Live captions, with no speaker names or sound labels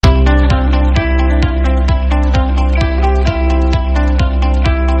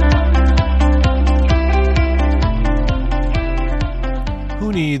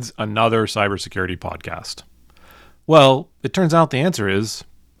another cybersecurity podcast? Well, it turns out the answer is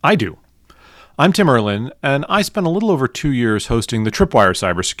I do. I'm Tim Erlin, and I spent a little over 2 years hosting the Tripwire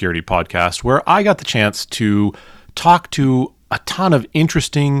Cybersecurity podcast, where I got the chance to talk to a ton of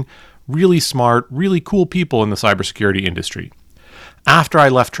interesting, really smart, really cool people in the cybersecurity industry. After I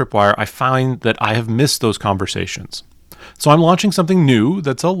left Tripwire, I find that I have missed those conversations. So I'm launching something new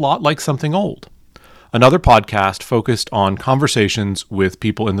that's a lot like something old. Another podcast focused on conversations with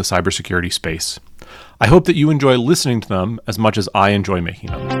people in the cybersecurity space. I hope that you enjoy listening to them as much as I enjoy making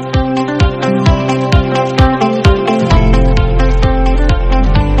them.